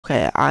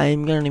Okay,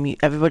 I'm gonna mute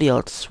everybody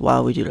else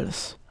while we do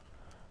this.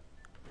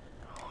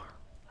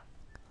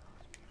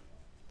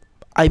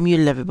 I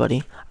muted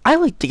everybody. I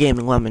like the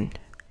gaming lemon.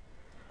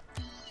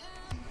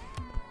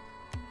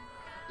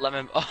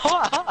 Lemon.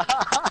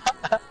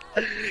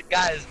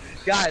 guys.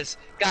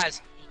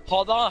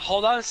 Hold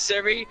on,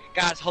 Siri.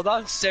 Guys, hold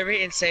on,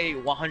 Siri, and say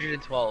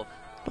 112.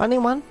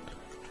 Anyone?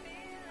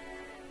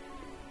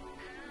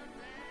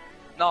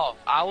 No,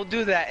 I will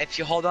do that if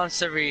you hold on,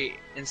 Siri,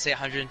 and say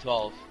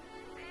 112.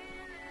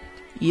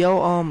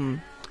 Yo,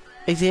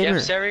 Xavier. You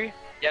have Siri?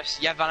 Yes,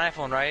 you have an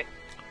iPhone, right?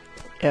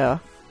 Yeah.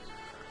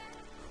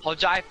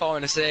 Hold your iPhone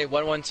and say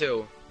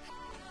 112.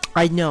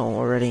 I know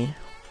already.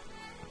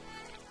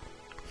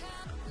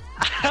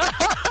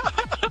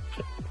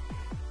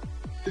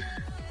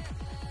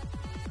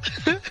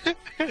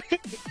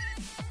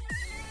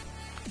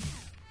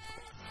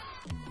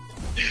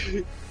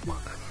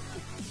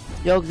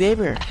 Yo,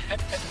 Xavier.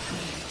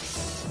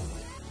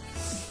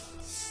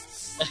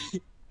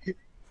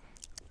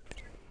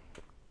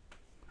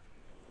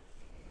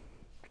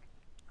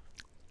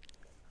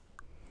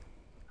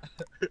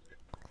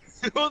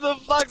 Who the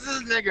fuck's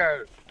this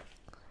nigger?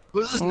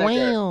 Who's this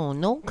nigger? Wow,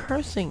 no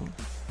cursing.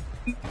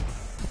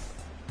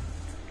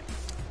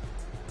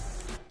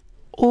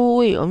 Oh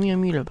wait, let me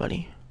unmute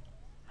everybody.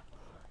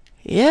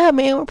 Yeah,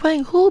 man, we're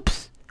playing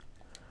hoops.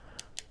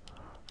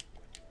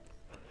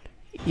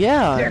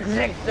 Yeah.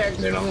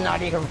 666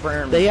 Illuminati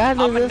confirmed. They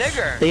added I'm a this.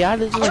 nigger. They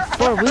added this like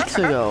 4 weeks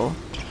ago.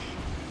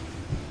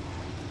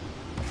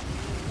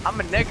 I'm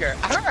a nigger.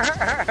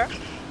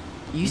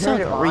 You sound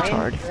like a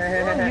retard.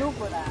 I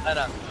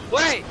know.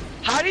 Wait,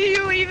 how do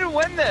you even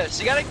win this?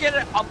 You gotta get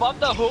it above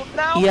the hoop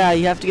now? Yeah,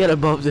 you have to get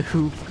above the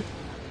hoop.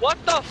 What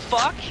the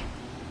fuck?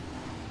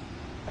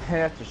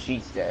 That's what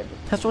she said.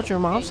 That's what your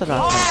mom said.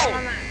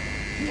 Oh!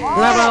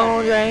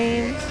 LeBron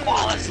James.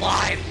 Flawless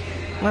life.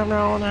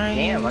 LeBron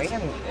Damn, are James. you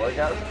having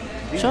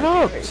orgasm? Shut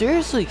up!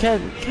 Seriously,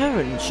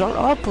 Kevin, shut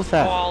up with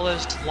that.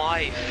 Flawless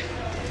life.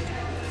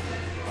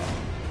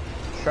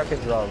 Shrek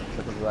is love.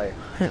 Shrek is life.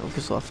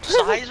 Lucas left.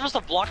 So how are you supposed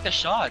to block the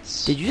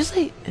shots? Did you just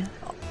say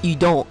you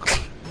don't?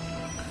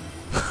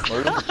 How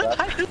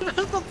are you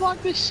supposed to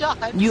block the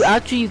shots?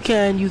 You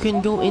can. You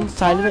can go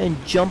inside of it and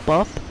jump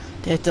up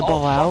to hit the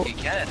ball out, You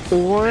can.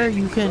 or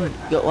you can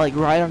go like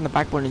ride on the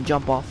backboard and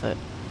jump off it.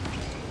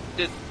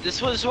 Dude,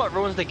 this is what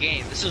ruins the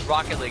game. This is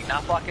Rocket League,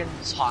 not fucking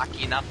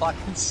hockey, not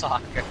fucking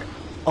soccer.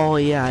 Oh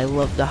yeah, I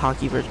love the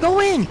hockey version. Go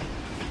in!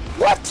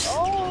 What?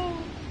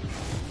 Oh!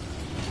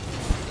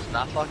 It's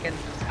not fucking...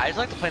 I just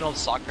like to play an old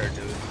soccer,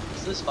 dude.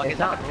 This is fucking... It's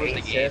not ruins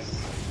the game.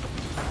 ISIS.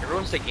 It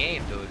ruins the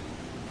game, dude.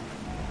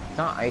 It's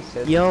not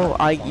ISIS. Yo,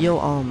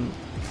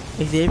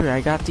 Xavier,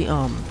 I got the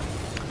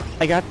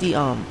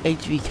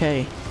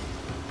HVK.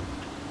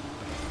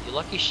 You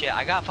lucky shit.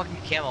 I got fucking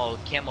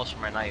camos for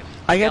my knife.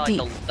 I got like,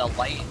 the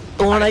light.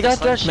 Oh, and I the got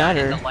dark sunshine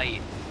matter. and the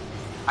light.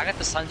 I got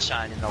the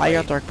sunshine and the light. I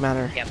got dark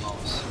matter.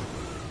 Camos.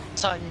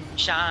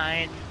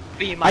 Sunshine,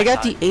 be my I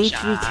got the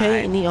sunshine. HVK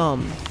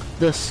and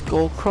the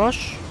Skull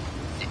Crush.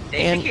 The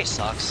and- HVK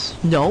sucks.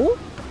 No?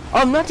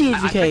 Oh, not the I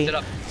picked HVK. it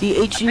up. The I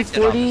picked it up. It's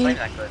not HG40. even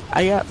that good.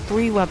 I got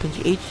 3 weapons.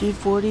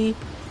 HG40,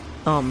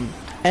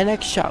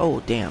 NX Shadow.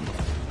 Oh damn.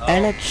 Oh.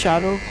 NX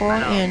Shadow Claw I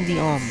know.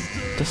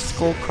 and the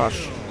Skull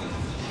Crush.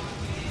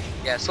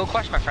 Yeah, Soul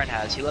Crush my friend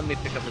has. He let me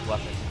pick up his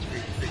weapon. It's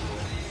pretty cool.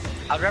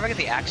 I'd rather get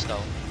the axe though.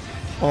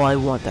 Oh, I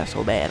want that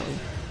so badly.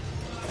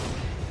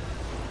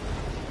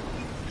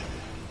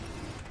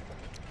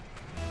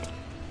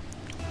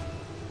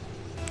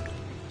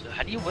 So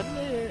how do you win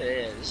this?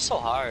 This is so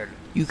hard.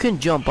 You can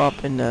jump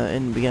up in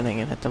the beginning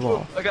and hit the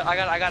ball. I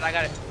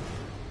got it.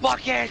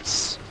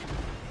 Buckets!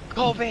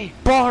 Kobe!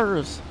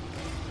 Bars.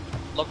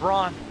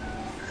 LeBron.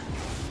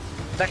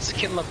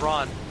 Mexican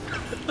LeBron.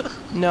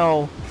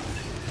 No.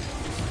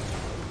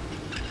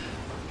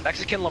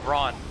 Mexican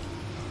LeBron.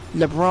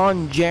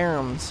 LeBron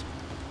James.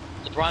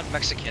 LeBron's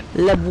Mexican.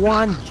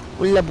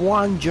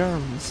 LeBron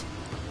James.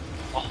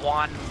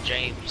 Juan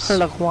James.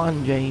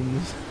 LeBron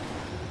James.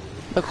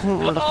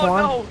 Oh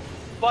no!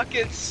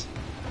 Buckets!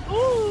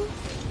 Ooh.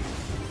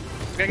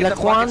 Gotta get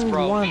the buckets, Laquan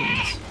bro.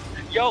 ones.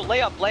 Yo,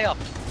 layup.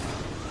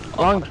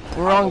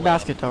 Wrong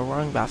basket though.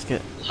 Wrong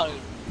basket.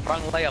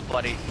 Wrong layup,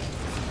 buddy.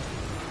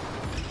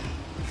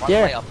 Wrong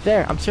There, layup.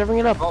 there. I'm serving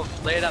it up. Bro,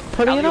 lay it up.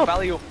 Putting it up.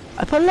 Alley-oop.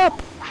 I put it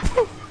up.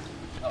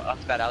 Oh,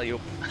 that's bad.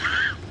 Alley-oop.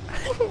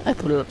 I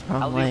put it up the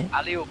wrong way.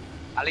 Alley-oop.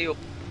 Oh.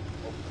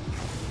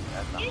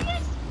 That's not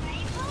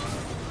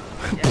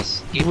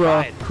yes. Gay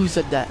Bruh, pride. who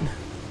said that?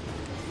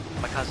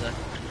 My cousin.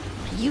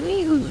 You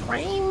use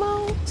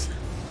rainbows?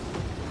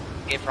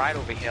 Gay pride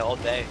over here all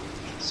day.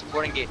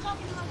 Supporting gay pride.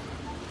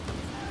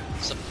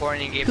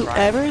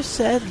 Whoever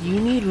said you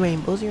need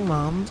rainbows, your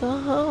mom's a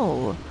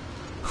hoe.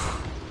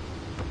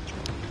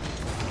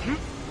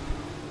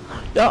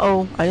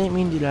 Uh-oh, I didn't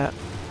mean to do that.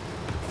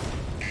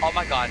 Oh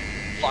my god.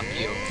 Fuck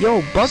you.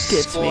 Yo,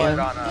 buckets, Scored man.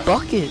 on us.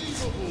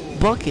 Buckets.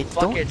 Buckets,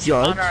 don't Buckets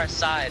judge. on our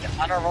side.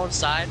 On our own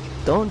side.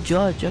 Don't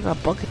judge. I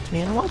got buckets,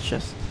 man. Watch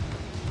this.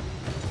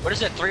 What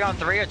is it?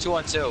 3-on-3 or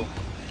 2-on-2?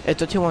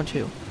 It's a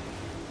 2-on-2.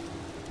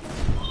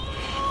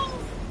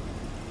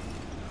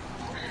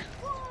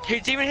 He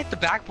didn't even hit the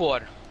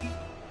backboard.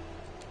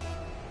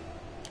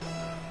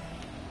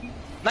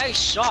 Nice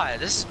shot.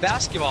 This is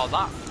basketball,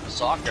 not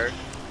soccer.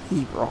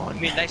 He I wrong.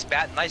 mean,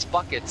 nice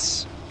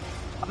buckets.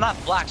 I'm not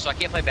black, so I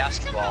can't play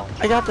basketball.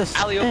 I got this.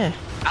 Alley-oop.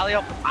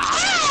 Alley-oop.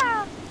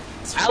 Ah!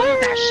 Alley-oop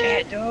that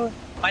shit, dude.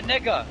 My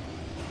nigga.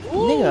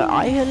 Nigga,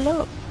 I hit it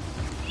up.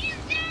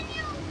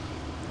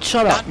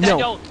 Shut up. Not No.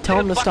 Daniel. Tell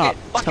him to Bucket, stop.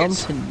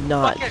 buckets, Tell him to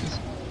not. Buckets.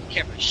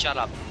 Cameron, shut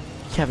up.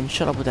 Kevin,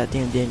 shut up with that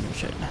damn Daniel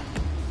shit.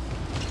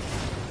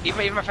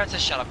 Even my friend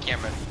says shut up,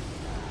 Cameron.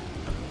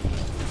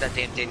 That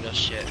damn Daniel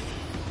shit.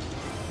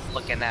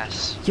 Looking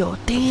ass. Yo,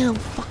 damn,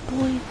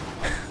 fuckboy.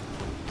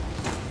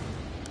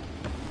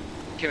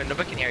 Cameron,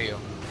 nobody can hear you.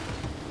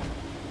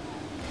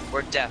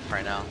 We're deaf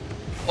right now.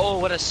 Oh,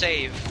 what a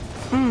save.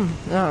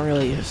 Not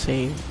really a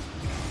save.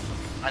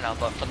 I know,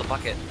 but for the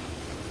bucket.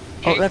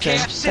 Oh, that's it.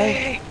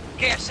 KFC!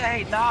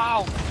 KFC,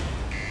 no!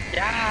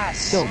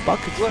 Yes! Yo,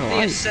 buckets With for the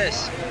life.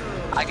 assist.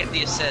 I get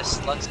the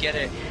assist. Let's get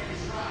it.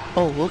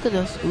 Oh, look at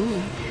this.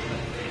 Ooh.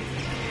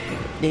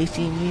 They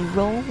see me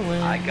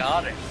rolling. I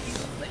got it.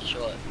 Nice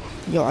shot.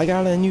 Yo, I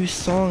got a new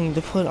song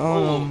to put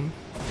on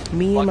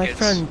me and my Buckets.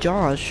 friend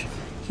Josh.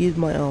 He's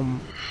my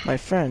my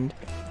friend.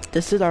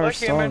 This is our Look,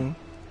 Cameron. song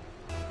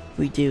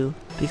we do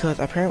because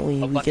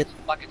apparently Oh, we get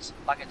buckets,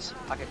 buckets,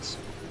 buckets.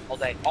 All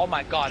day. Oh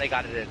my god, I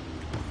got it in.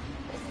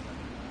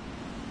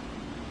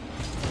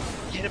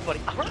 Get it, buddy.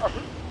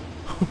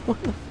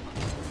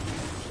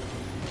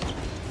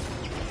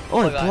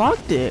 Oh, my I God.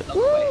 blocked it. No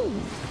Woo!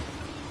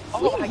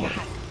 Oh my god.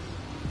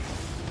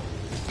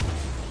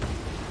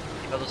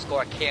 You're able to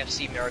score a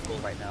KFC miracle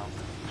right now.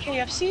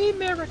 KFC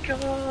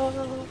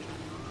miracle.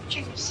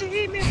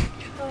 KFC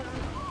miracle.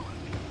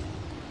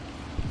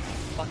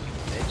 Fuck you,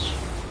 bitch.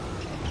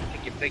 You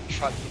think your big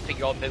truck, you think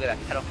you're all bigger than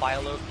that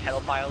pedophile, man? Get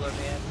out of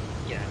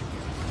here.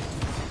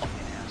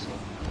 Fucking asshole.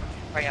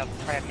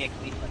 Probably have me a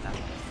Cleveland now.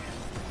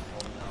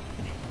 Oh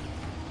no.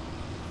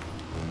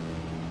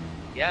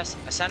 Yes,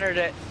 I centered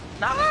it.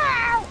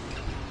 No!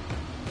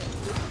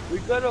 We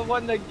could have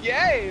won the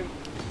game!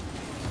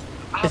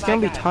 Oh It's my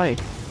gonna be God.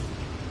 tight.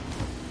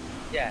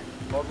 Yeah,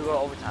 or we go to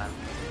overtime.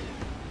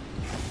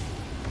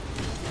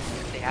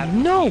 If they have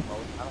No! game mode,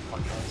 I don't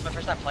fucking know. It's my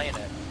first time playing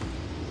it.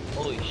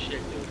 Holy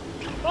shit, dude.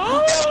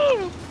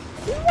 Oh!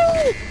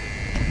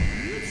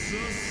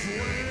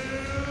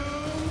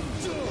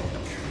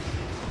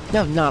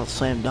 That was not a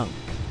slam dunk.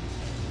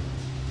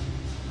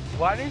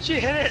 Why didn't you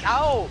hit it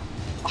out?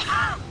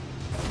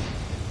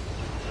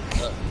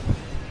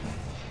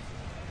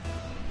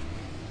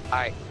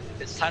 Alright,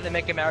 it's time to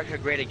make America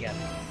great again.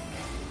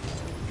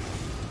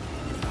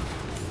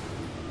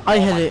 I Oh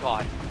hit my it.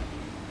 God.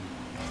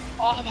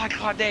 Oh my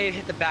god, they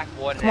hit the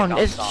backboard. Come on, and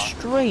it it's got stopped.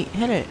 straight.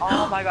 Hit it.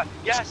 Oh my god,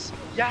 yes,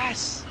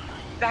 yes!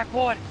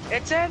 Backboard,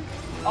 it's in!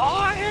 Oh,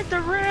 I hit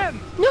the rim!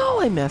 No,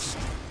 I missed.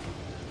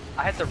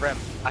 I hit the rim,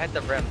 I hit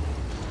the rim.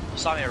 You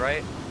saw me,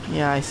 right?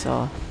 Yeah, I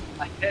saw.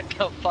 I hit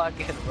the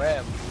fucking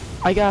rim.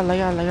 I got it. I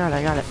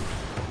got it.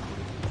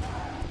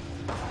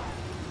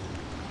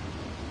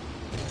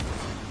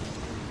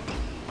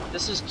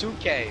 This is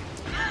 2K.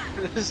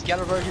 This is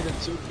ghetto version of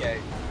 2K.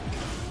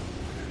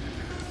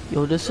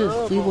 Yo, this is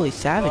Oh, Leroy my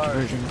Savage God.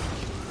 version.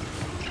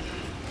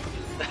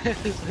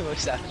 This is the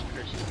most savage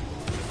version.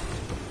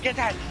 Get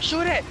that!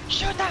 Shoot it!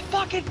 Shoot that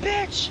fucking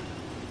bitch!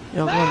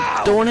 Yo, No! come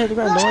on. Don't hit the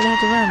ground. Don't hit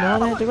the ground.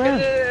 Don't hit the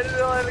ground.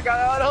 Don't let it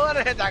go. Don't let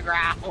it hit the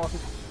ground.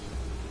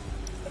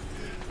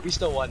 We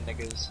still won,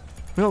 niggas.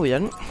 No, we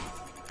didn't.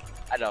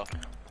 I know.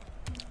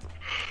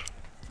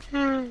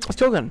 Let's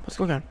go again. Let's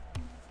go again.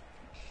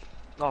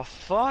 Oh,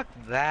 fuck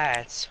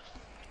that.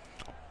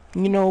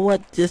 You know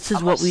what? This is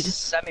I'm what a we.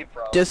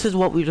 semi-pro. This is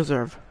what we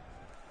deserve.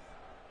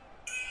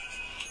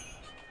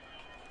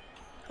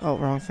 Oh,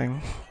 wrong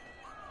thing.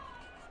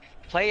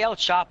 Play El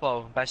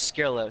Chapo by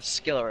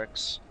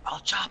Skillerix. El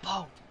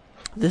Chapo.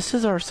 This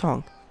is our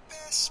song.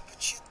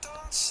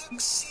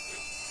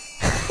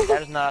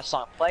 That is not a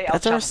song. Play El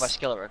That's our Chapo by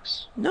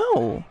Skillerix.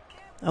 No,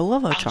 I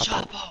love El El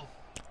Chapo.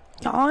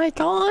 Chapo.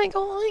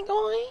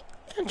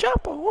 El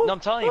Chapo. No, I'm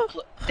telling you,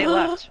 they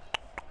left.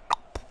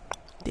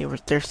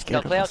 They're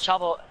scared No, play of El us.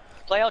 Chapo.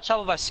 Play El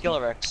Chapo by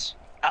Skillerix.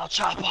 El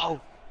Chapo.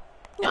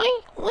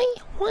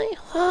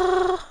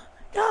 Oh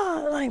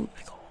my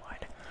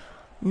god.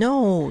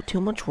 No,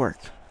 too much work.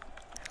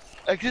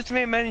 Exit to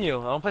main menu.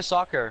 I don't play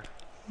soccer.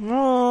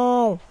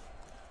 No.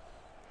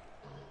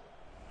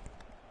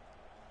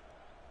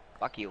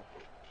 Fuck you.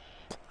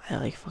 I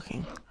like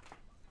fucking.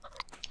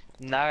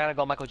 Now I gotta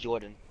go Michael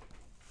Jordan.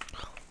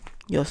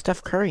 Yo,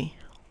 Steph Curry.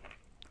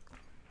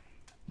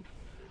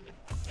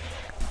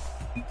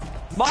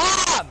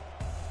 Mom!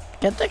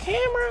 Get the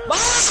camera.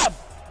 Mom!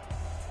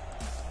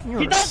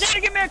 You're He doesn't here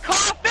to give me a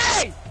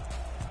coffee!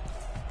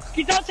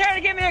 He doesn't here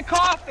to give me a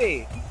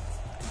coffee!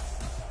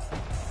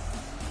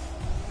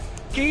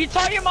 Can you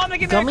tell your mom to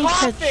give Gummy me a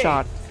coffee?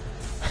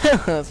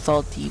 headshot.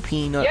 Salty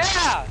peanut.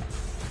 Yeah!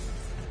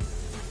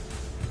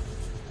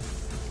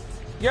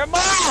 Your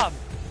mom!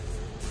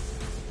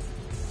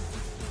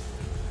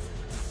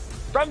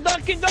 From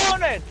Dunkin'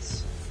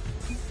 Donuts!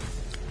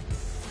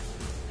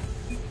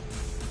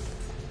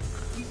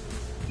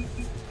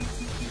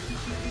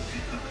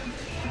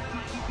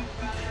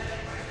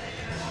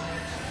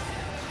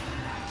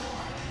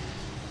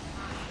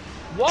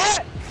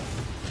 What?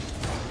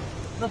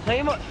 No, tell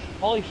you what.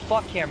 Holy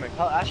fuck, Cameron.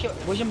 Ask you,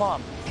 where's your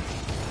mom?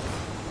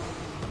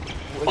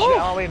 Was she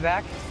on her way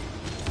back?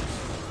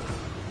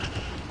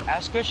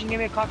 Ask her, she gave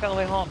me a call on the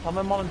way home. Tell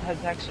my mom to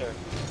text her.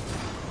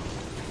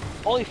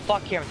 Holy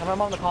fuck, Cameron. Tell my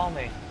mom to call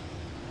me.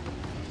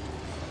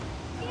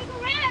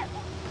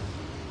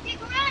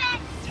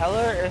 Tell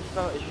her if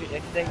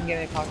they can get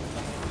me a coffee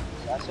from me.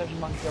 Ask her if she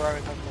wants to get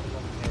a coffee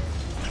from me.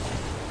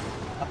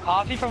 A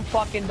coffee from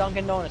fucking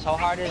Dunkin' Donuts. How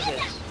hard is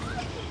this?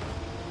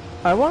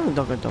 I want a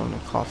Dunkin'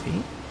 Donut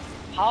coffee.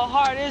 How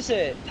hard is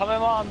it? Tell my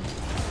mom.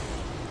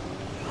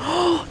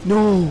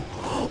 No!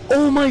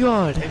 Oh my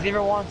god! If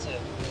Xavier wants it.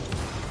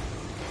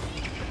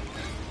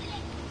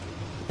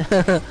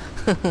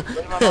 What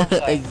did my mom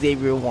say?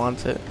 Xavier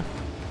wants it.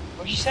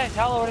 What did she say?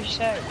 Tell her, what did she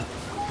say?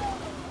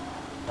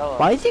 Tell her.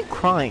 Why is he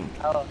crying?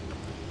 Tell her.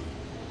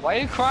 Why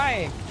are you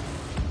crying?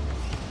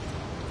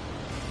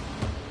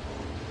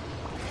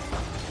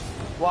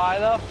 Why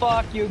the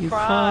fuck you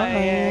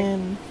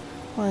crying?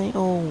 My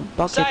own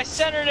bucket. Side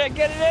center to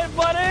get it in,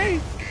 buddy!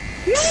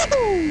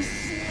 Woo!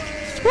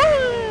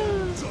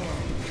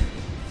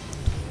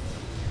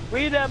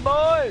 We them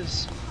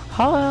boys!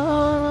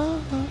 Ha!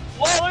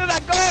 Whoa, look at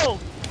that goal!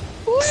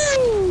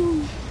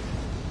 Woo!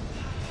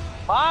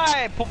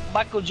 My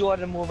Michael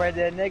Jordan move right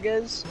there,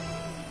 niggas.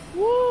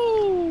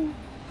 Woo!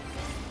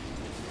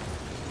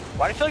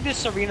 Why do I feel like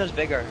this arena's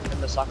bigger than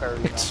the soccer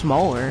arena? It's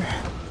smaller.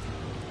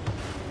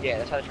 Yeah,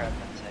 that's what I'm trying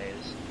to say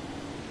is.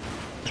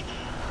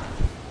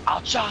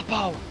 Al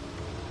Chapo!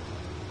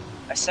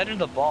 I centered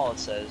the ball, it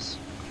says.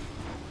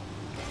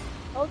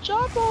 El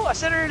Chapo! I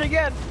centered it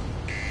again!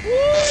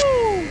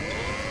 Woo!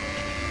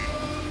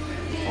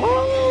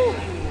 Woo!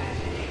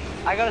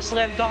 I got a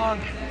slam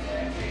dunk!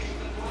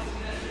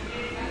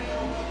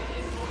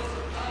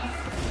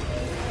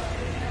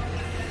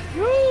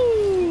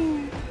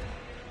 Woo!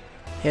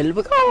 Here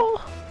we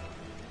go!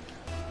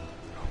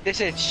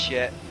 This ain't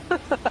shit.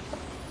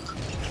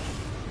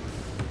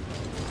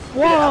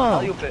 Wow!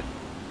 Alley-oop it.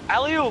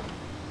 Alley-oop!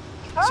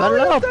 Set it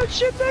up! That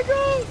shit,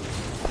 nigga!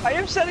 I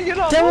am setting it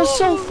up! That was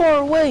so far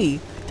away!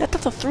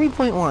 That's a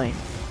 3-point line.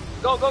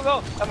 Go, go,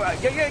 go!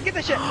 Get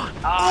this shit!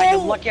 Ah, you're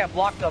lucky I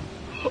blocked him.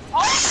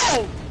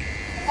 Oh!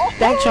 Oh!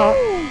 Bank shot.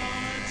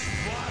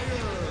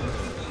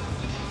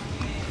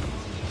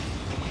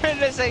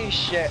 This ain't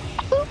shit.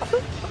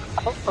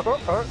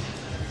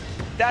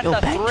 That's Yo,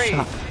 a bank 3.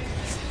 shot.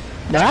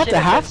 Now at the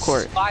half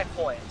court. 5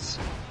 points.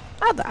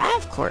 At the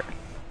half court.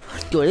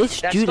 Dude, they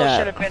should That do still that.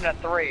 should have been a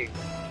 3.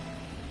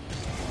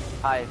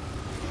 Hi.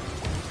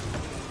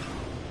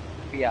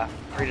 Yeah,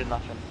 3-0.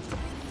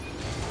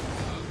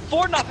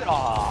 4-0.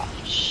 Aw,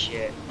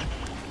 shit.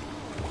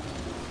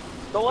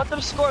 Don't let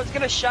them score. It's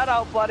gonna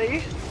shutout,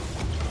 buddy.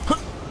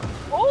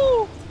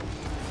 Ooh.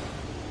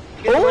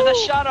 Yeah, where's the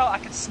shutout? I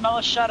can smell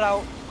a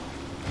shutout.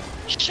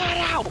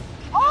 Shutout.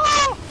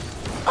 Oh!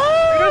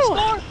 Oh! They're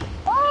gonna score.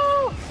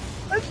 Oh!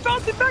 I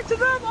bounced it back to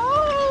them.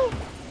 Oh!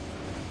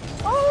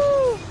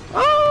 Oh!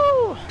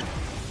 Oh!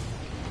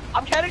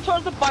 I'm heading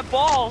towards my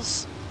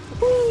balls.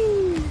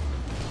 Woo!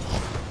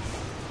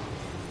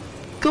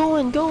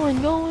 Going,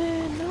 going,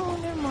 going. No,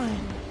 never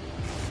mind.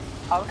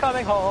 I'm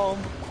coming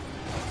home.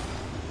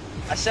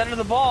 I centered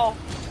the ball.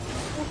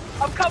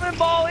 I'm coming,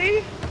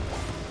 Bally.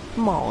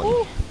 Molly.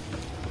 Woo.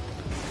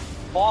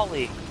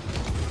 Bally.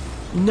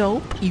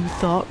 Nope, you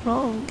thought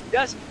wrong.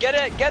 Yes, get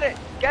it, get it,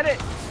 get it.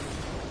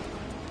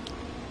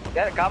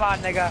 Get it, come on,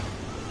 nigga.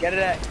 Get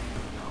it.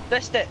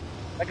 Fist it.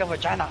 Like a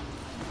vagina.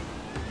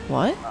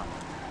 What?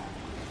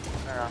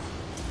 No.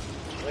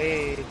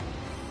 Wait.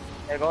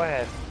 Yeah, go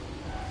ahead.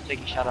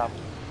 Jiggy, shut up.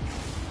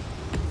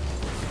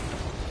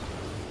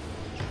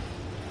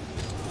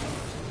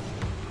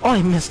 Oh,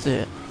 I missed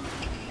it.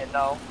 Hit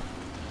no.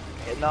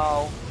 Hit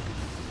no.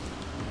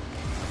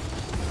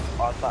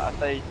 Oh, I thought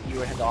you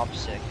were hit the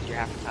opposite, because you're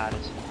half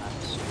retarded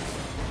sometimes.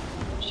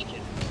 Just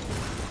kidding.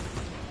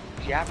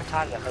 If you're half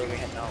retarded, I thought you were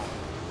hit no.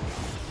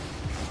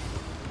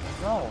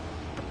 No.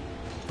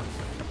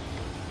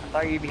 I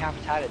thought you'd be half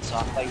retarded, so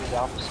I thought you were the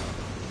opposite.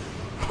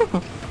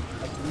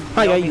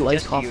 I got you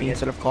iced just coffee you,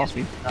 instead of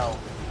coffee. No.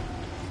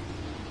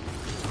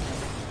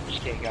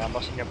 Just kidding, I'm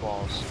busting your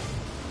balls.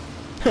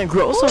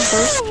 Grow some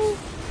first. You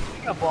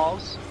got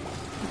balls.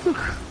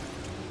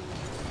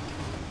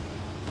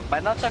 My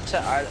nunchucks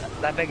are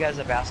that big as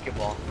a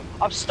basketball.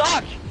 I'm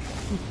stuck!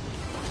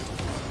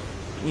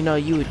 You know,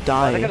 you would Oh,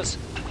 die.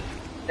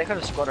 they could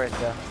have scored right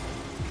there.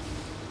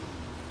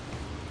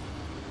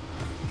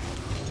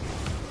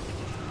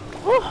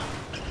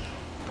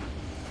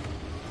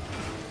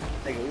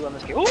 Nigga, we won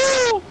this game.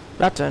 Ooh!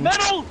 That's in.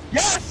 Medal!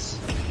 Yes!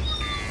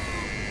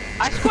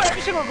 I scored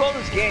every single goal in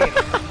this game.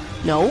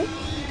 No?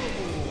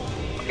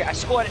 Okay, I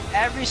scored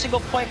every single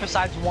point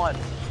besides one.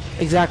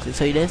 Exactly,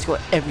 so you didn't score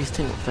every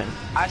single thing.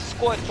 I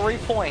scored 3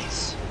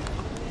 points.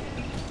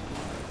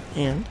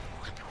 And?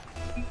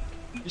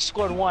 You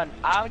scored 1.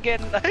 I'm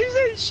getting. He's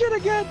saying shit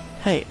again.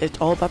 Hey, it's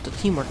all about the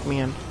teamwork,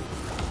 man.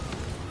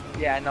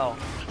 Yeah, I know.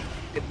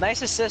 Good,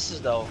 nice assists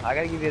though. I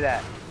gotta give you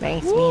that.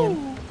 Thanks, Woo!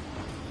 man.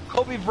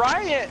 Kobe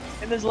Bryant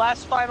in his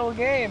last final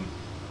game.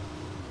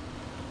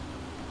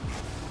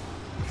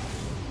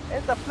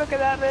 It's the flick of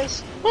that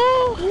wrist.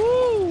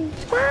 Oh,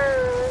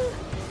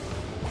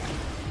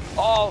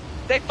 Oh,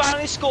 they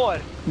finally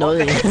scored. No, Oh,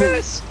 they they didn't.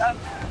 missed.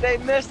 They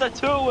missed the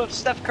two with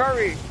Steph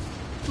Curry.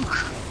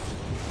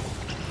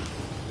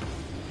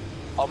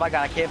 Oh my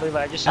god, I can't believe it.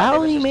 I just saw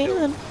Owie, they missed two.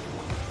 man.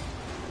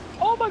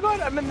 Oh my god,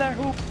 I'm in their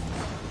hoop.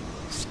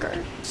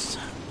 Skirts.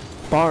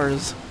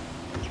 Bars.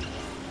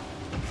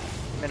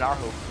 I'm in our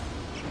hoop.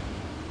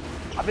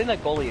 I've been the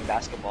goalie in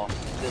basketball.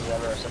 If there's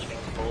ever such thing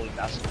as a goalie in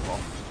basketball.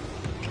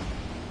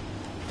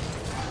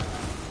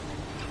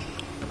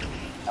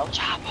 El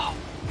Chapo.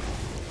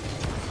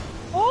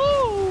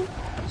 Oh!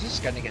 This is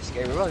gonna get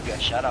scary. We're gonna get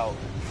a shutout.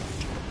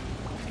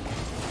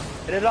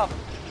 Hit it up.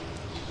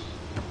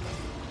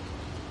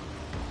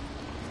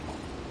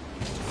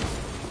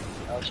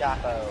 El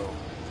Chapo.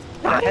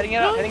 Hitting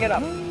it up, hitting it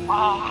up.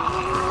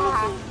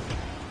 Ah!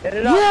 Hit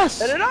it up.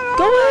 Yes! Hit it up.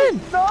 Go in!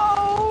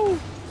 No!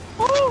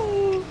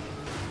 Oh!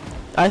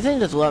 I think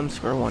just let them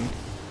score one.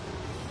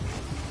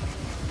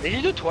 They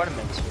should do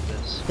tournaments with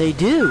this. They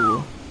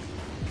do.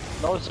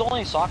 No, it's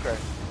only soccer.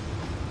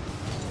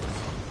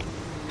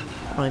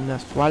 I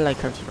missed. Why did I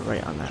cursor to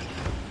right on that?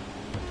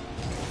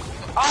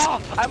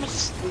 Oh! I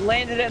almost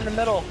landed it in the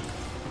middle.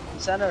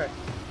 Center.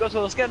 Go,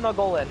 so let's get another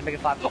goal in and make it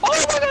 5. Oh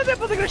my god, they're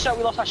gonna shot.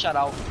 We lost our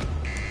shutout.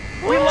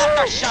 We lost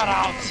our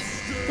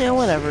shutout. Yeah,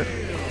 whatever.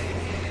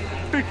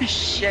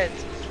 Shit.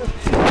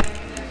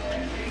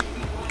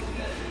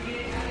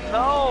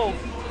 No.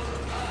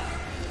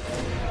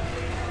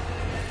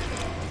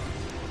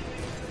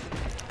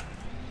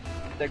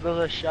 There goes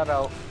our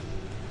shutout.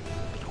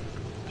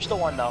 We still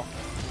won though.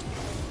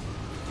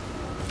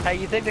 Hey,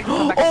 you think they can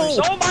come back and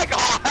finish? Oh my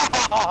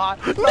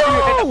god!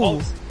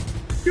 No!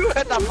 You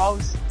hit the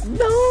mouse.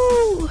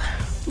 No!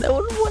 That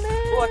would have won it.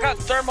 Oh, I got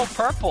thermal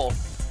purple.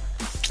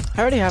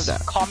 I already have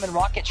that. Common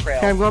rocket trail.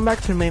 Okay, I'm going back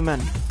to the main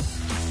menu.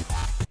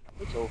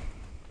 Me too.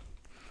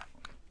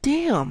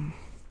 Damn.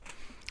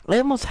 I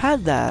almost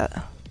had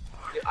that.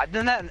 Dude, I've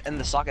done that in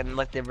the soccer, in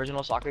like the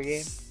original soccer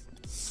game.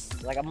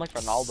 Like I'm like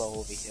Ronaldo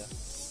over here.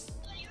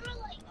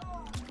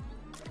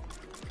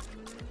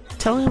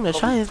 Tell him to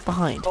shine his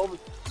behind. Kobe,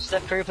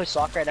 Steph Curry plays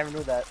soccer. I never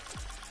knew that.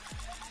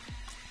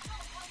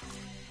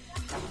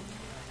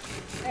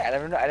 Yeah,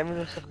 I never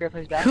knew Steph Curry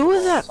plays basketball. Who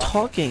is that soccer.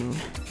 talking?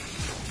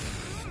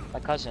 My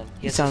cousin.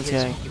 He sounds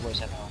gay. He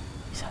voice at home.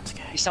 He sounds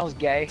gay. He sounds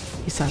gay.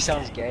 He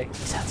sounds gay. He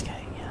sounds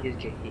gay, yeah. He's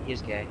gay.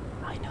 He's gay.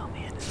 I know,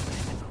 man. It's a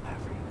film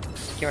every.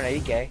 Cameron, are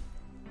you gay?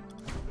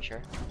 You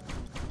sure?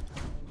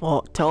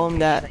 Well, tell him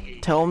that.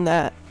 Tell him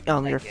that.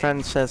 Like Your gay.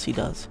 friend says he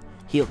does.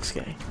 He looks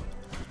gay.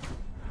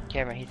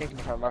 Cameron, he thinks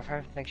my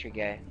friend thinks you're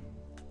gay.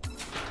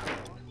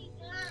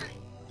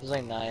 He's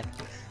like 9.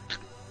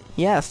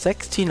 Yeah,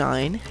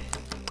 69.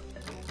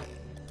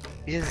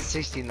 He's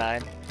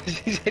 69.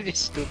 He's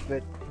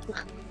stupid.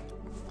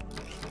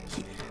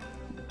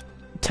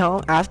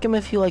 Ask him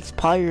if he likes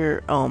pie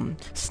or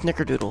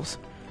snickerdoodles.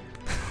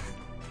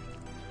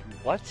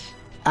 What?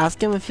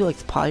 Ask him if he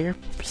likes pie or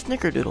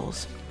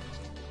snickerdoodles.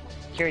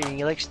 Kieran,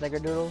 you like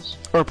snickerdoodles?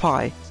 Or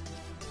pie.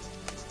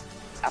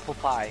 Apple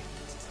pie.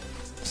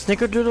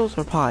 Snickerdoodles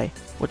or pie?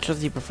 Which does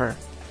he prefer?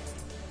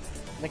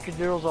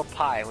 Snickerdoodles or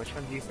pie? Which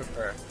one do you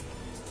prefer?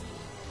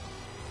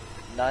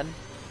 None?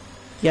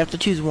 You have to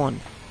choose one.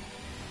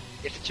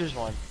 You have to choose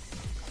one.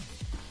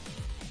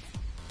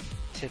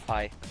 Tit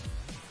pie.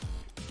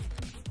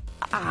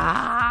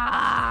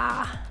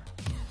 Ah.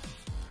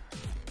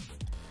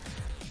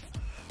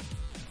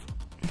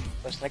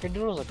 But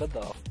snickerdoodles are good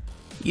though.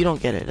 You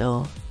don't get it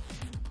though.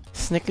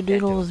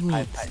 Snickerdoodles Yeah,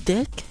 means pie.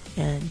 dick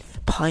and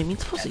pie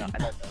means I pussy. know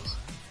those.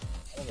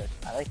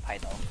 I like pie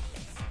though.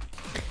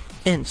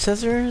 And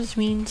scissors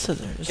mean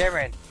scissors.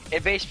 Cameron,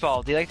 in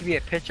baseball, do you like to be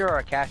a pitcher or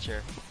a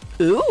catcher?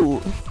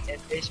 Ooh. In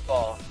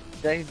baseball,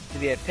 do you like to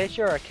be a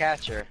pitcher or a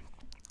catcher?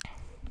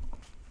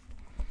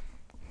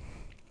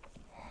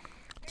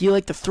 Do you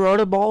like to throw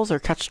the balls or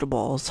catch the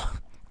balls?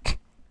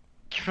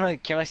 Cameron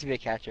likes to be a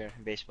catcher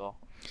in baseball.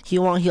 He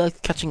likes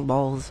catching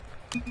balls.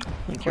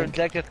 Like, Cameron, do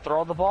you like to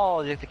throw the ball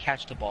or do you like to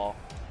catch the ball?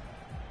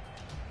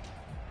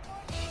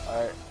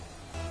 Alright.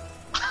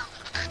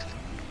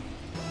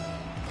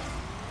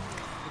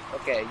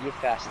 Okay, you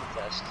passed the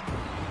test.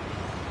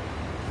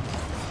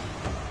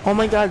 oh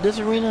my god, this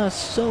arena is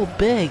so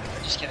big.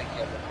 Just kidding,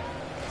 Cameron.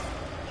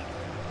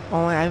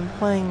 Oh my, I've been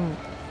playing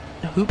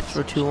hoops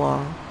for too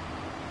long.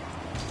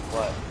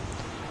 What?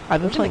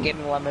 I've been Who's in the playing.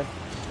 gaming lemon?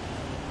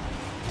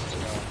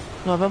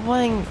 No, I've been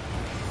playing.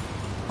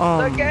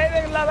 The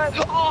gaming lemon!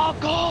 Oh,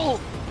 goal!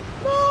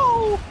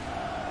 No!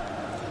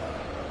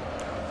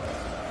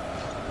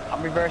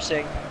 I'm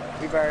reversing.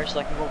 Reverse,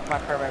 like I'm going for my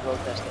permanent road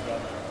test again.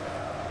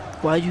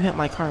 Why'd you hit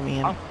my car,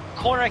 man?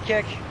 Corner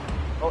kick!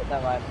 Oh,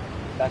 never mind.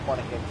 Back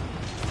corner kick.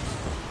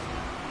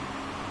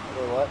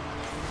 Wait, what?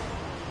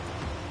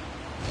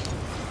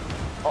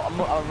 Oh,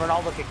 I'm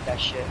Ronaldo kicked that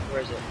shit.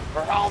 Where is it?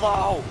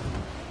 Ronaldo!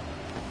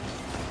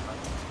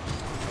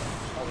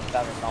 Oh, it's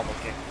that Ronaldo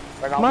kick.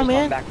 Ronaldo's Come on,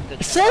 man. Back with the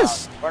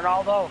Assist!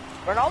 Ronaldo!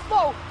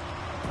 Ronaldo!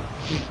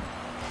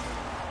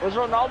 Where's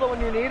Ronaldo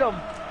when you need him?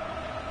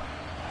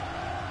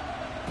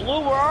 Blue,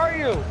 where are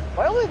you?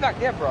 Why are you back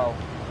there, bro?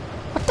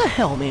 What the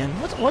hell, man?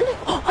 What?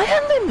 Oh, I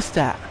hadn't missed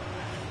that.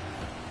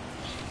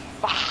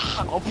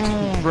 Oh,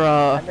 I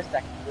Bruh. missed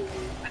that completely.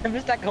 I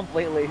missed that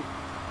completely.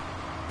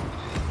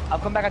 I'll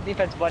come back on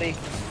defense, buddy.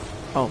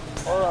 Oh.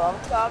 Hold on,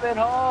 I'm coming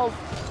home.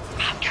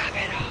 I'm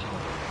coming home.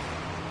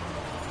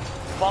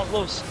 Ball's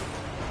loose.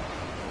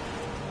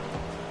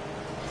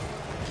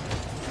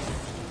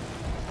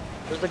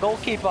 Where's the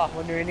goalkeeper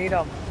when you need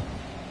him?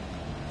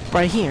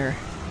 Right here.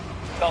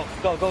 Go,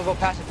 go, go, go,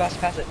 pass it, pass it,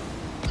 pass it.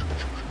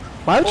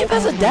 Why would you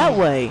pass it that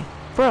way?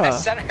 Bruh.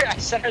 I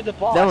centered the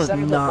ball. That I was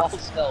centered not. the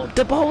ball still.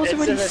 The ball was It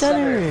already says I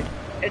centered.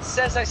 centered. It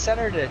says I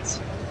centered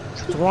it.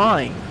 It's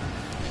lying.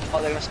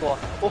 Oh, they're gonna score.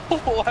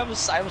 Oh, I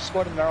almost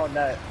scored in their own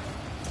net.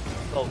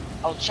 Oh,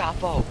 El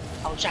Chapo.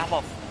 El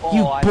Chapo. Oh,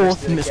 You I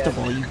both missed missed it the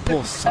again. ball. You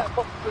both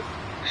suck.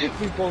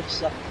 We both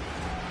suck.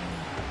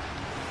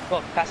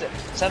 Go, pass it.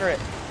 Center it.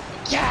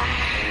 Yeah!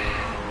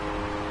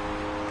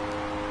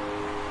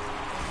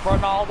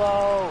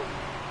 Ronaldo!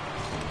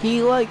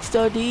 He likes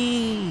to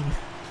D.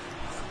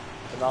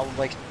 Ronaldo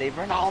likes to save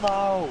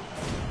Ronaldo!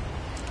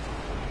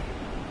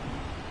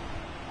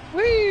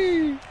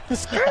 Whee!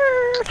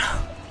 Skirt.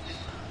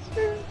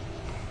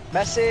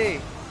 Messi!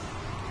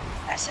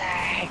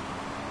 Messi!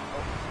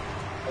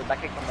 Oh,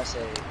 back kick from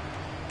Messi.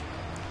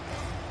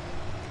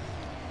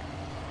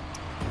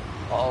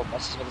 Oh,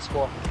 Messi's gonna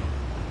score.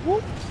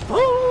 Whoop.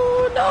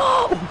 Oh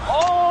no!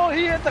 Oh,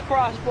 he hit the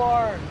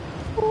crossbar!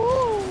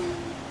 Ooh.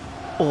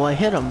 Oh, I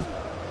hit him.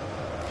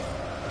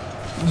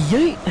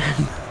 Yeet!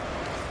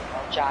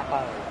 Oh,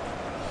 Chapo.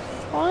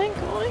 Going.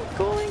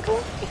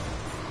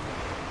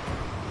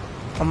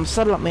 I'm gonna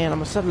settle up, man. I'm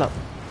gonna settle up.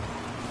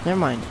 Never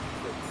mind.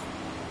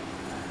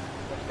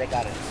 They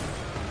got it.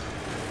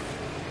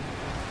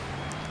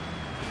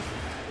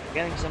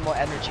 Getting some more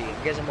energy,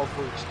 getting some more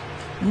boost.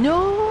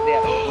 No!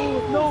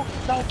 Yeah. No,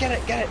 get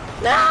it.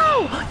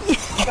 No!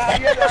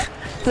 Yeah.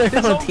 Their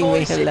His own own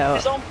teammate hello.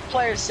 his own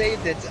player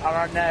saved it on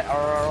our net, or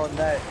our own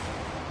net.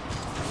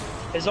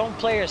 His own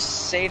player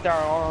saved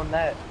our own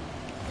net.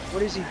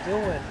 What is he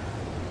doing?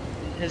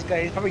 His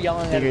guy, he's probably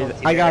yelling at his own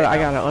teammate. I got it.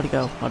 right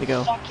Let it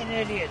go. Fucking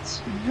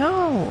idiots.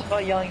 No! He's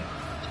probably yelling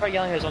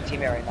at his own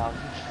teammate right now. You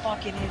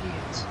fucking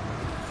idiots.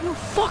 You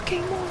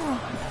fucking moron!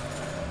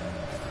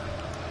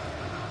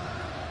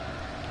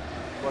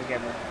 Go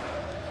gamer.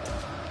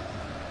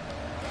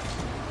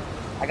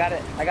 I got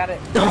it.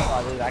 No.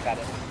 Oh, dude, I got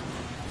it.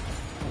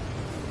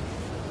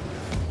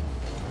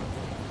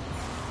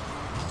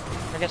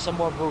 I'm gonna get some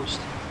more boost.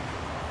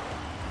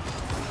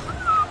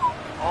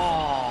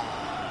 Oh.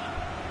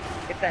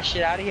 Get that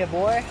shit out of here,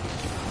 boy.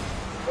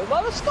 We're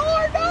about to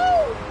score,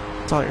 no!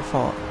 It's all your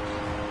fault.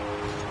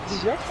 This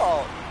is your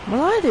fault. What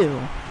did I do?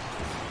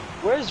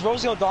 Where's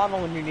Rosie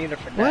O'Donnell when you need her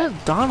for Where's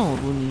that?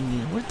 Donald when you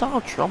need him? Where's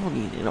Donald Trump when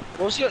you need him?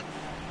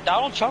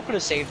 Donald Trump could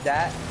have saved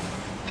that.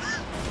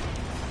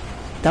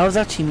 That was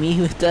actually me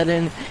who hit that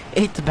in.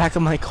 Ate the back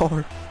of my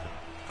car.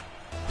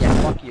 Yeah,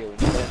 fuck you. You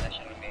did that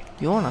shit with me.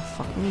 You wanna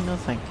fuck me? No,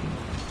 thank you.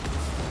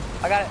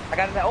 I got it.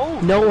 Oh!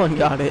 No one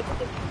got it.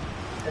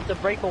 It's a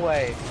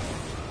breakaway.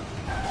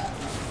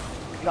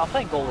 You know, I'm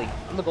playing goalie.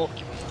 I'm the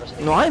goalkeeper for the rest of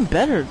the No, I'm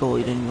better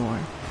goalie than you are.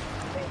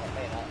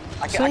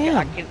 I So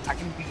yeah.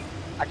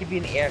 can be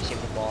in the air,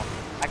 save the ball.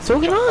 So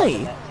can jump across I.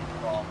 the net, save the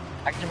ball.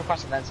 I can jump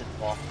across the net, save the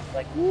ball.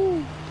 Like,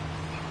 woo!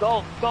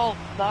 Go!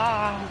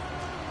 Nah!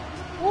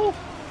 Woo!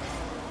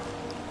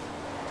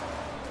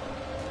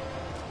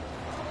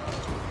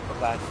 Oh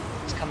god,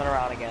 it's coming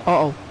around again.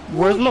 Uh-oh.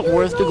 Where's the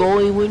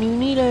goalie when you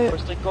need it?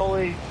 Where's the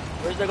goalie?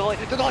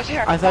 The goalie's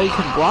here! I thought you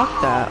could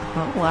block that.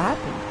 Huh? What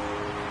happened?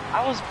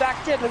 I was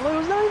back there, the goalie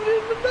was not even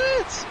in the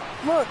net!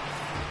 Look!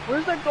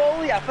 Where's the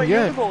goalie? I thought you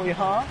were the goalie,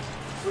 huh?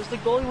 Where's the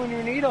goalie when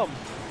you need him?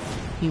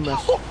 He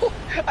must.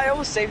 I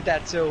almost saved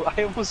that too.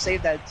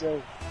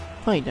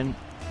 No, you didn't.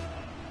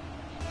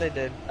 They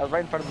did. I was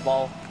right in front of the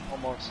ball,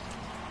 almost.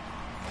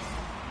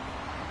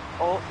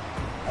 Oh,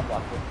 I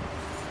blocked it.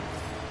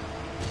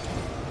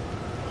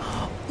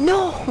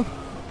 No!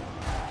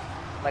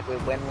 Like we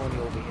win when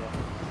you'll be here.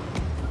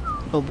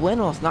 Oh,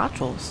 buenos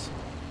nachos.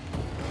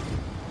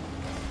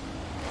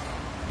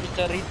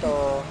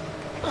 Chicharito.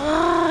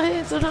 Ah,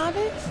 it's not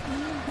it.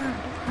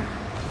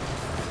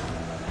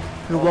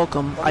 You're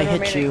welcome. I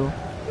hit you.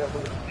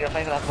 You're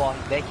playing for that ball.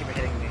 Thank you for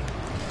hitting me.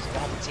 It's gonna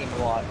help the team a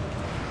lot.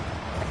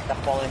 I get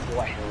that ball in,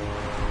 boy.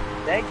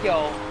 Thank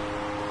you.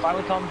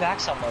 Finally coming back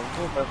somewhere.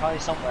 We're probably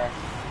somewhere.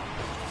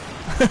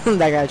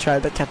 That guy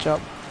tried to catch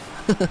up.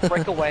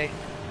 Breakaway.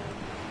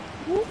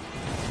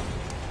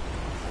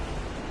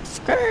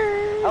 Skirt.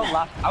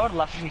 I would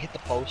laugh if we hit the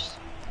post.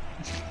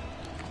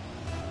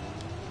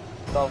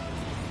 Go.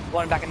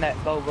 Going back in net.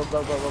 Go.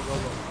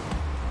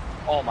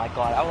 Oh my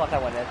god, I would let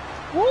that one in.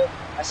 Woo!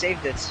 I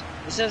saved it.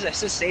 It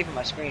says save on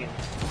my screen.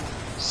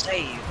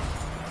 Save.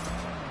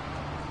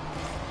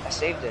 I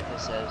saved it, it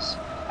says.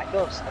 I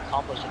feel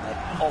accomplished in it.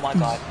 Oh my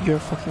god. You're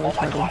fucking Oh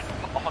my retarded. god.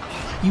 Oh my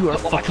god. You are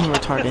Oh my fucking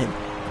god. retarded.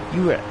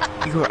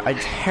 You are a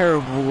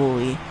terrible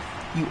goalie.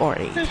 You are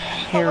a I'm a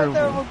terrible.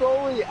 terrible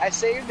goalie. I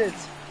saved it.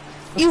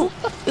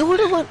 It would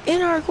have went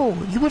in our goal.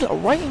 You would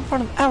have right in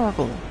front of our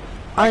goal.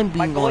 I'm My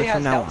being goalie goalie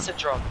from has now Down on.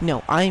 syndrome.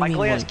 No, I'm My being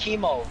goalie has goalie.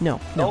 chemo. No,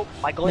 Nope,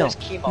 my goalie no, has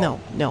chemo. no,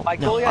 no, My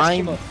no. goalie has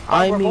chemo.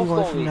 I'm We're being both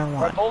goalie from goalies. now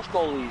We're on. both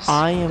goalies.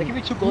 I am. There can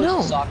be two goalies in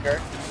No. soccer. Yeah,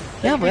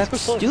 There but can be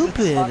that's two goalies in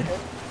stupid. soccer.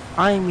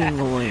 I'm being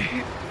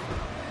goalie.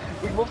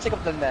 We both take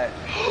up the net.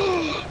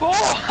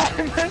 Oh,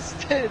 I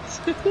missed it.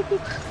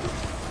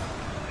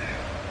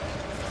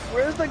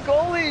 Where's the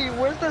goalie?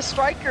 Where's the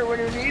striker when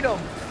you need him?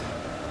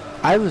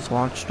 I was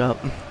launched up.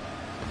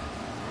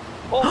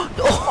 Oh,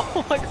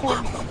 oh my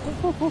god.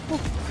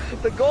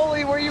 The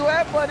goalie, where you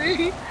at,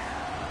 buddy?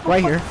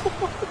 Right here.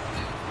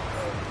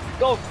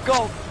 Go,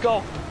 go,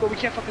 go. Go, we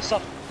can't fuck this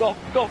up. Go,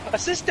 go.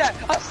 Assist that.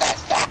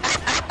 Assist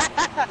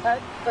that.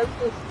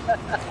 Assist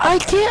that. I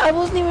can't. I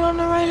wasn't even on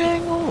the right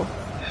angle.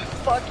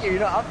 Fuck you. You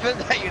know, I'm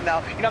pissed at you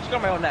now. You know, I'm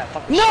scoring my own net.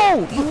 Fuck No,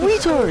 you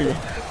retard.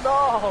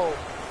 No.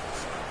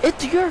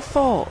 It's your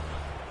fault.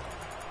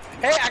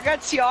 Hey, I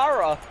got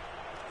tiara.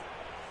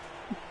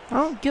 I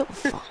don't give a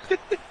fuck.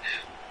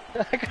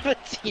 I got a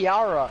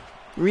tiara.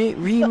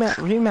 Rematch.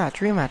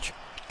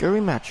 Go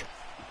rematch.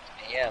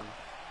 Damn.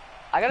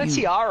 I got a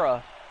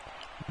tiara.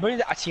 I'm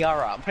putting a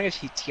tiara. I'm putting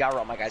a tiara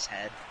on my guy's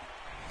head.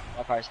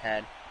 My car's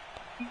head.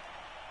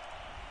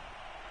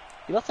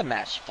 You left the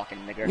match, fucking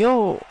nigger.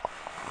 Yo.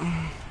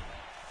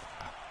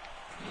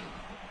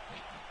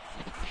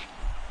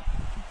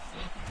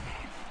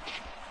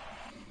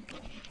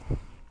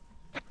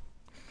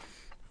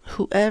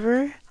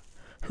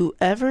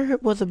 Whoever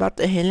was about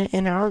to hit it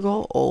in our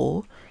goal,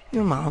 oh,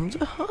 your mom's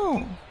at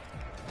home.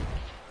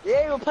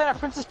 Yeah, we're playing our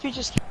Princess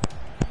Peach's.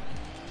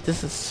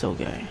 This is so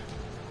gay.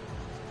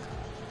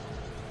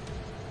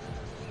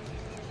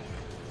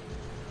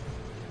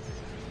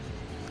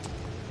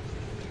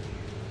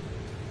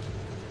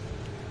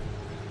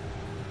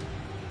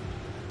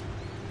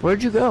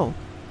 Where'd you go?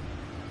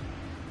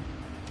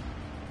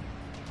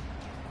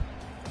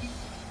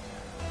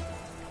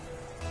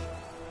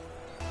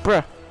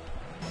 Bruh.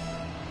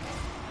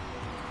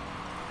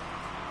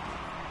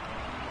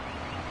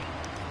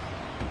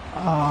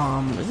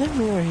 Is it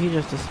me or he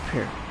just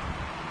disappeared?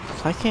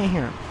 So I can't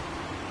hear him.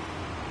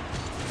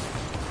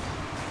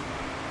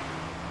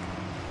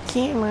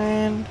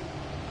 Cameron.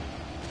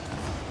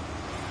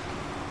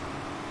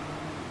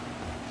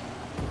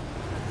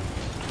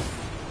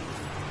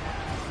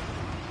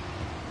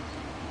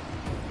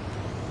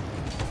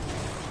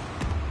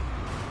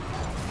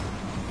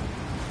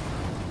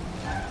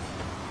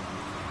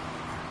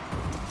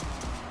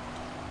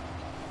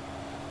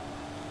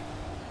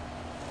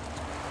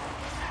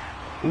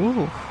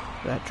 Ooh,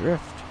 that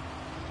drift.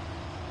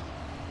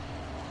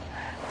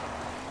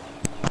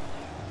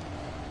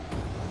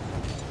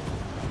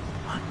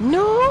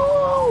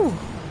 No!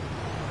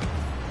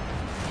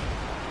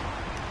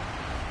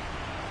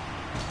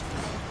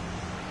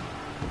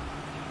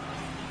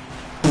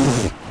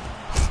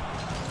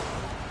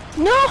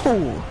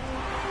 No!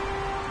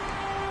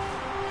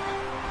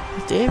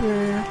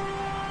 David.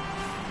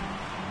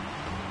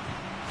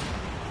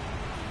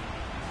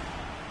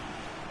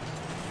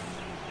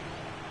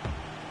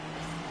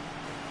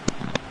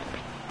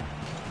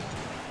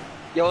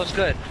 Yo, what's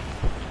good?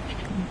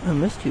 I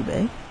missed you,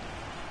 babe.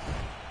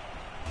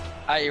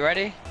 Are you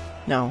ready?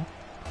 No.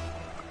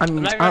 I'm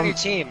not even on your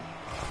team.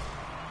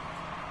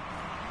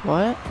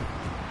 What?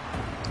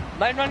 I'm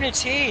not even on your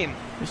team.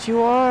 Yes,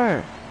 you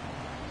are.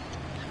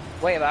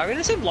 Wait, are we in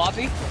the same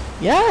lobby?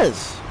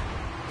 Yes!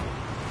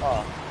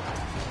 Oh.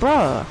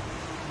 Bruh.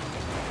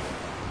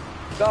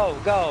 Go,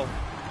 go.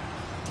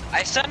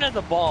 I centered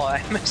the ball.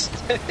 I missed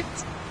it.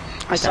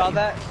 I saw you.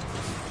 that?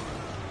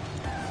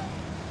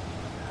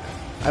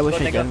 I wish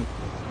Go, I nigga. didn't.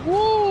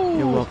 Woo!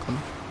 You're welcome.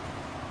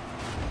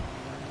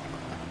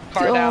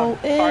 Car down.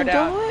 Car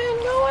down. Go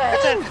in.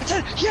 That's it. That's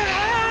it.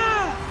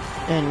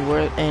 Yeah!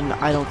 And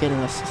I don't get an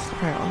assist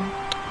apparently.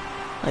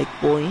 Like,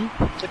 boy.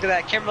 Look at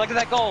that camera. Look at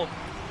that goal.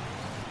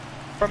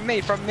 From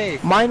me. From me.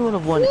 Mine would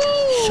have won. Woo!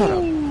 Shut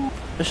up.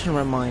 I should have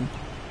run mine.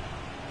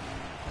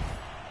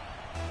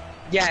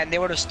 Yeah, and they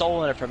would have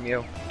stolen it from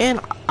you. And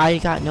I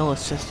got no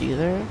assist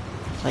either.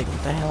 Like,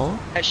 what the hell?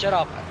 Hey, shut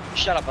up.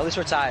 Shut up. At least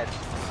we're tied.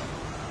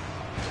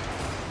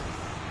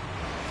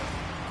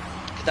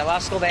 That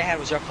last goal they had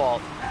was your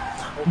fault.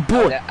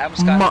 Boy, I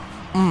almost got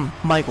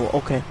Michael,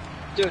 okay.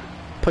 Dude,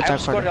 Put I that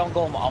almost scored card an own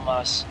goal on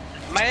us.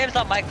 My name's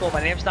not Michael.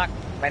 My name's not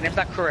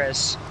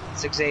Chris.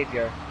 It's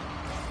Xavier.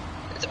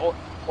 It's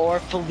or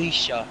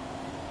Felicia.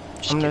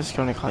 I'm just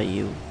gonna call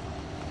you,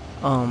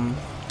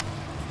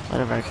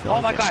 whatever I feel.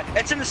 Oh my like god,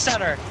 it's in the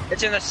center.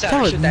 It's in the center.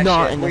 That was Shoot that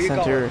not shit. in Where the you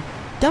center. going?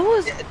 That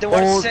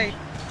was Then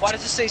why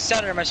does it say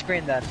center on my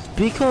screen then?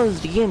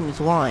 because the game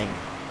is lying.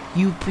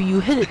 You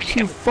hit it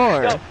too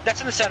far. No, that's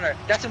in the center.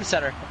 That's in the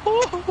center.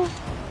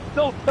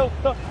 No, no,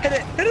 no. Hit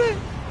it. Hit it.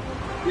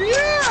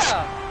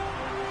 Yeah!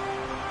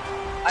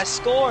 I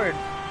scored.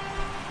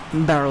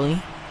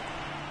 Barely.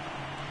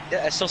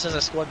 Yeah, it still says I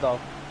scored though.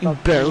 You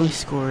barely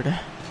scored.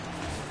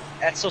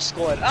 It still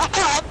scored.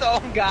 Ah, I'm the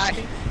own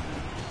guy.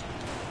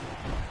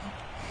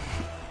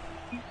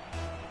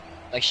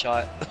 Nice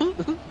shot.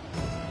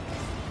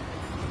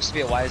 Just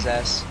be a wise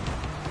ass.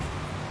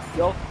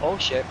 Yo, oh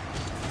shit.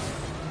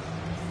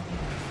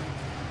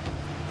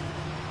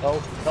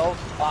 No, no,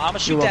 I'm gonna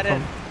shoot You're that in.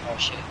 welcome. Oh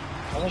shit.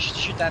 I'm gonna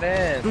shoot that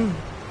in. Mm.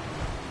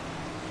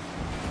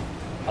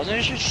 I was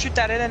gonna shoot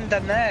that in the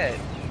net.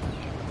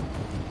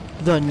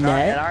 The In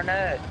net? our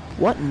net.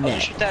 What I was gonna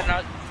net? shoot that in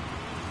our...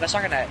 That's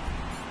our net.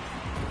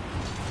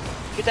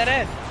 Shoot that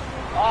in.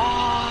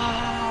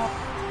 Oh!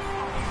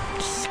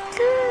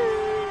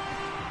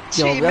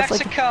 Yo, Team that's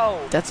Mexico!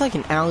 That's like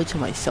an alley to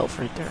myself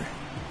right there.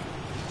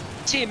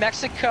 Team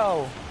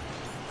Mexico!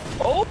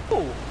 Oh!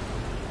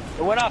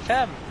 It went off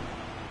him.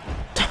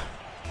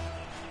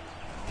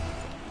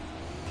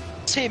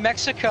 Team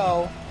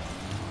Mexico!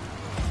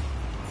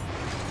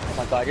 Oh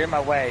my god, you're in my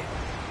way.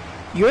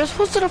 You're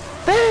supposed to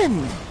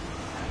defend!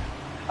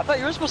 I thought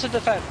you were supposed to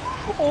defend.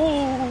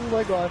 Oh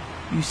my god.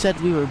 You said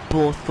we were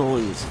both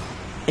goalies.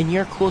 And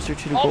you're closer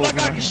to the goal Oh my than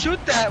I god, am. you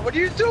shoot that! What are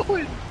you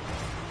doing?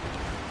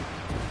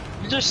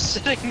 You're just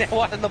sitting there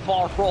watching the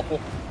ball roll.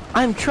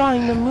 I'm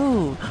trying to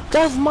move.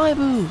 That's my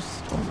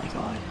boost. Oh my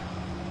god.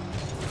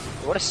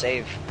 What a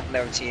save from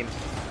their team.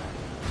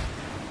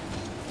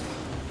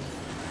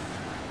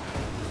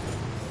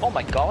 Oh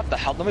my god, what the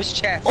hell? Let me just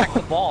check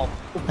the ball.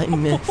 I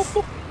miss.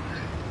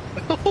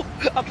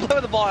 I'm playing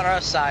with the ball on our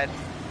side.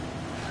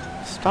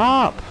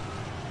 Stop.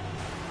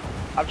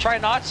 I'm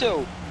trying not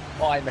to.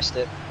 Oh, I missed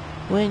it.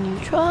 When you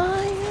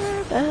try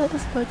your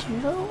best, but you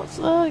don't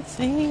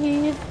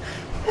succeed.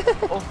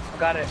 Oh, I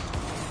got it.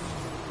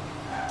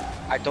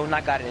 I do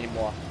not got it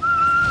anymore.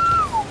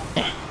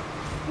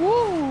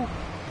 Woo!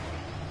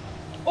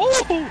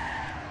 Oh!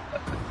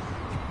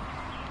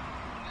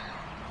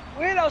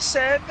 We're now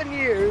 7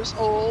 years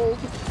old.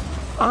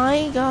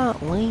 I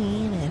got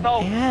lean and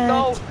No, fat.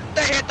 no,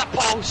 they hit the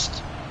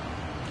post.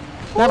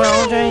 Not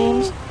all, Woo!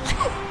 James.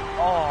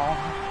 Oh,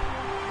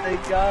 they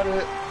got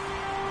it.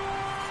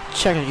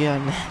 Check it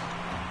again.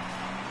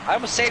 I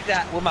almost saved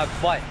that with my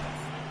butt.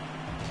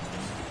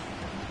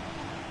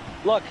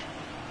 Look,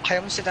 I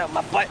almost saved that with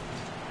my butt.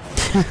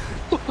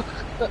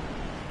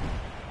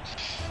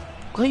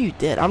 Well, you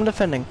did. I'm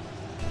defending.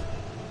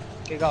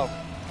 Here you go.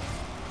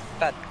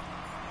 That.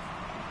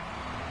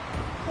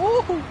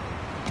 Woo!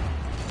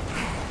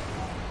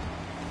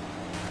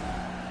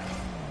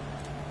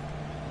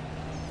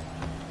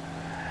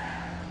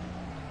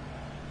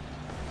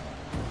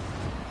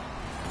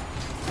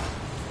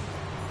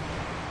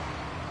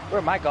 Where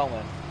am I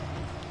going?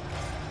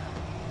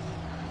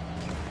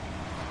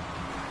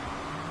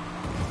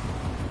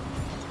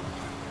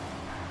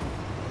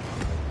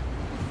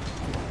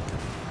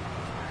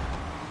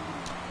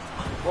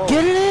 Whoa.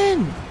 Get it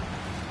in!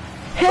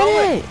 Hit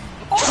going. it!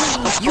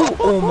 You,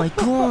 oh my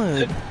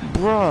god,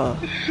 bruh.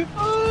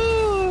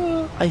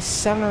 I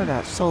centered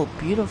that so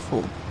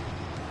beautiful.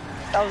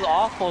 That was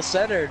awful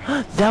centered.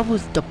 That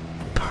was the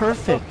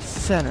perfect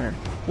center.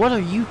 What are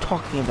you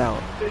talking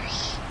about?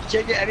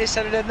 Can't get any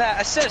centered than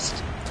that.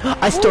 Assist!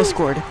 I still Woo!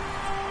 scored.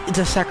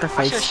 The I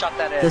sacrifice. should've shot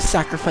that in. The I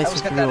sacrifice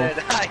almost was got real. that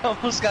in. I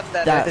almost got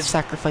that That in.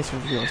 sacrifice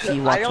was real. See,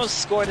 I watch almost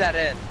this. scored that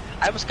in.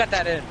 I almost got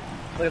that in.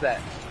 Look at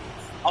that.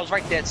 I was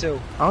right there too.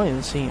 I don't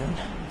even see him.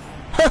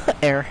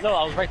 Air. No,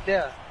 I was right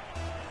there.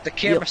 The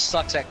camera Yo-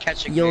 sucks at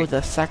catching Yo, me.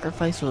 the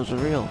sacrifice was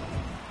real.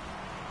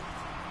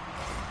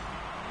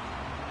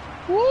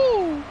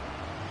 Woo!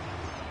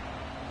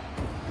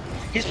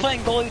 He's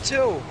playing goalie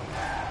too.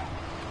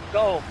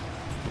 Go.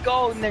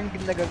 Go,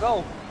 nigga,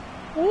 go.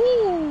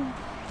 Woo!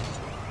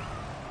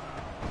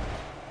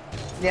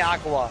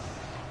 Niagara.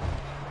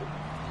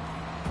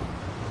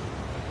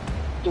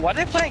 Dude, why are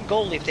they playing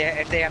goalie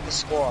if they have to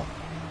score?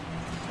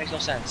 Makes no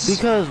sense.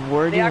 Because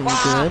we're doing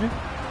Niagara! good.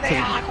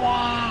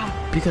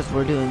 Niagara! Because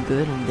we're doing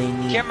good and they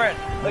need. Cameron,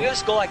 look at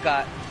this goal I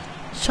got.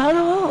 Shut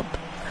up!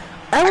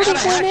 I I would got a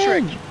have went hat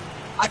in. trick.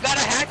 I got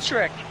a hat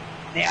trick.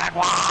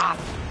 Niagara!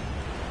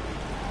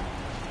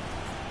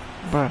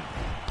 Bruh.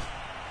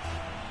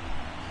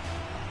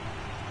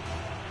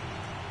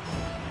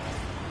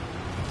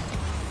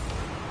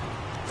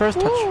 First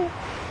touch. Woo!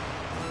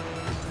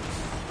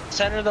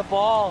 Center the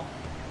ball.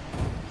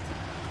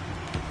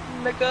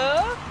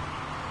 Nigga.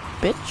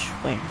 Bitch,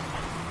 where?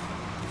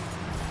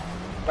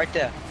 Right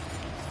there.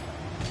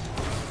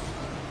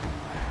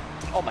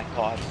 Oh my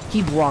god.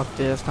 He blocked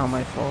it, it's not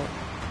my fault.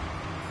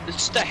 It's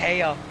just a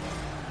hair.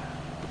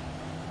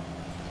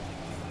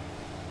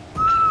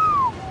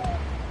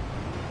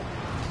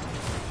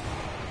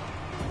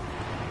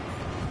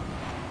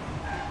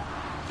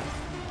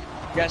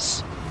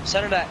 Yes.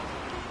 Center that.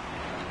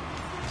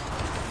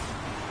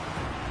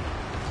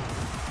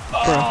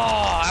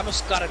 Oh, I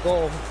almost got a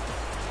goal.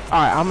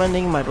 Alright, I'm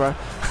ending my bro.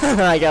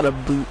 I got a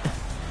boot.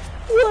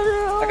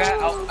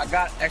 I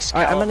got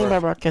Excalibur. Alright, I'm ending my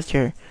broadcast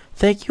here.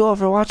 Thank you all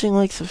for watching,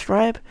 like,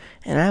 subscribe,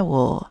 and I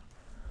will,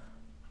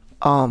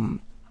 I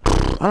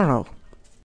don't know.